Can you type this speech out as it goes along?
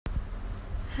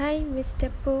Hi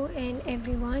Mr. Pooh and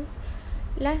everyone.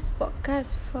 Last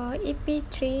podcast for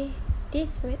EP3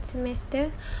 this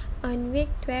semester on week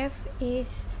 12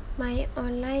 is my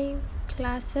online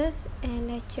classes and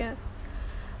lecture.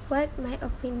 What my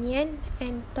opinion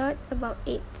and thought about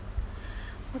it.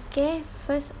 Okay,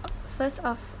 first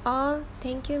of all,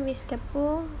 thank you Mr.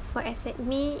 Pooh for accepting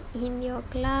me in your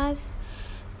class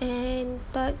and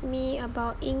taught me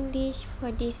about English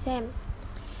for this sem.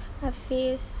 I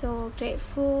feel so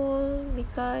grateful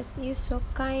because you so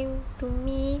kind to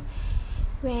me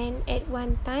when at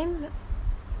one time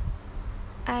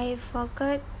I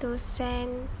forgot to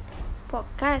send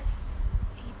podcast.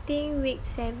 I think week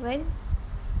 7,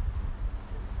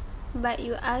 but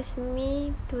you asked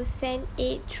me to send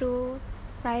it through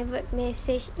private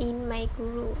message in my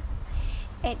guru.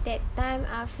 At that time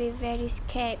I feel very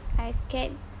scared. I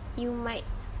scared you might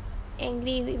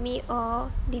angry with me or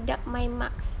deduct my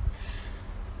marks.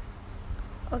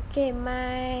 Okay,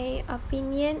 my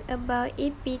opinion about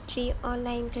EP3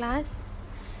 online class.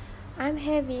 I'm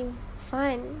having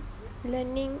fun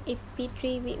learning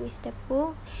EP3 with Mr.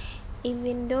 Pooh,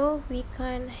 even though we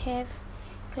can't have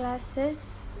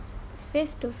classes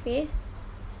face to face.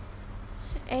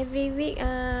 Every week,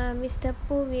 Mr.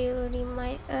 Pooh will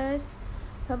remind us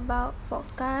about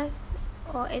podcasts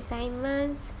or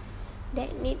assignments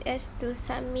that need us to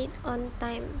submit on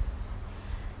time.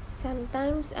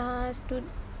 Sometimes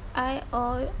I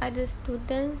or other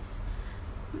students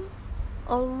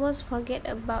almost forget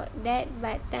about that,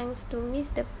 but thanks to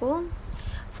Mr. Pooh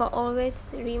for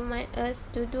always remind us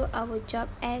to do our job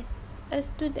as a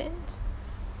student.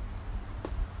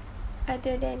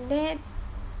 Other than that,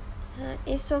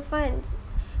 it's so fun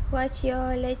watch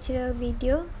your lecturer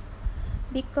video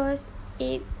because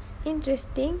it's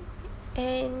interesting,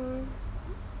 and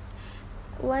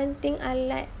one thing I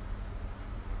like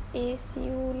is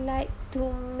you like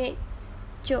to make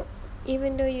joke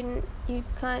even though you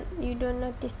don't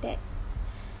notice that,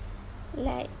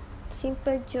 like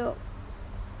simple joke.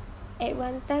 At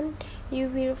one time you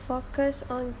will focus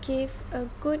on give a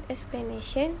good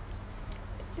explanation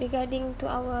regarding to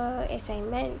our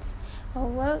assignments or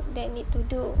work that need to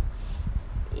do.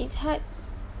 It's hard,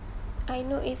 I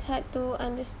know it's hard to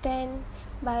understand,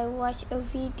 by watch a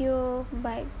video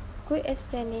by good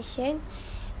explanation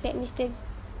that Mr.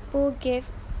 Pooh gave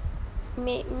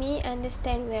made me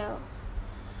understand well.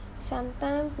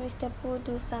 Sometimes Mr. Pooh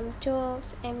do some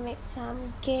jokes and make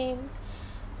some game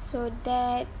so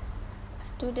that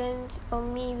students or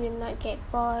me will not get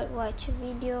bored watch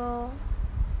video,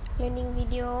 learning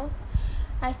video.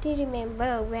 I still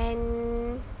remember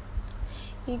when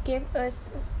you gave us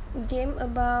game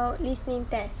about listening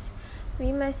test.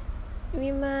 We must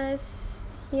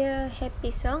hear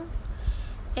happy song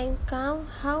and count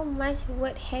how much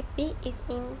word happy is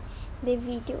in the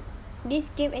video. This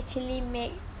game actually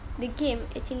make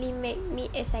me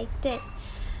excited.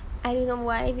 I don't know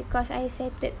why, because I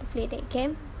excited to play that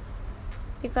game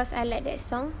because I like that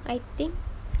song, I think.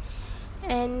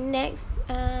 And next,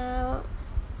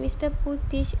 Mr. Pooh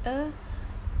teach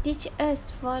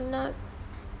us for not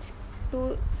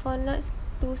to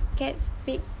scared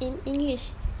speak in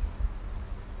English,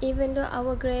 even though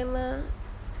our grammar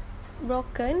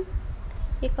broken,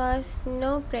 because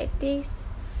no practice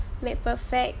make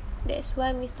perfect. That's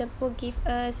why Mr. Pooh give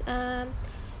us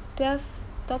 12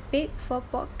 topic for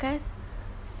podcast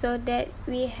so that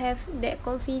we have that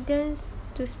confidence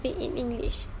to speak in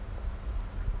English.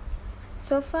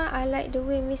 So far I like the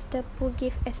way Mr. Pooh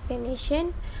give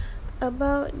explanation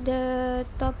about the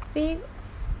topic,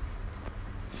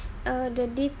 the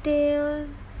detail,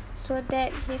 so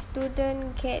that his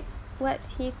student get what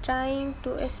he's trying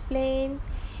to explain,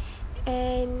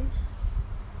 and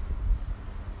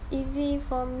easy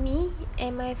for me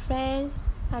and my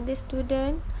friends, other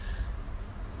students,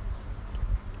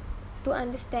 to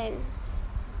understand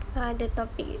the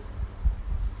topic.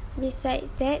 Besides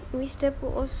that, Mr.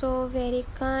 Pooh also very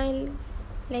kind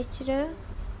lecturer,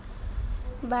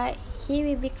 but he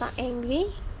will become angry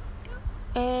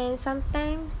and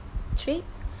sometimes strict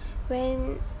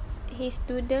when his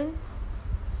student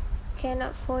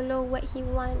cannot follow what he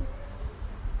want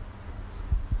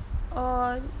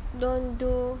or don't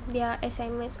do their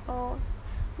assignments or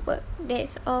work.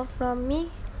 That's all from me.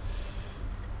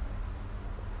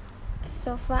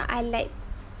 So far I like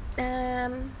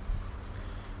when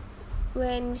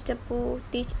Mr. Pooh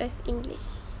teach us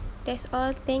English. That's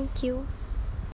all. Thank you.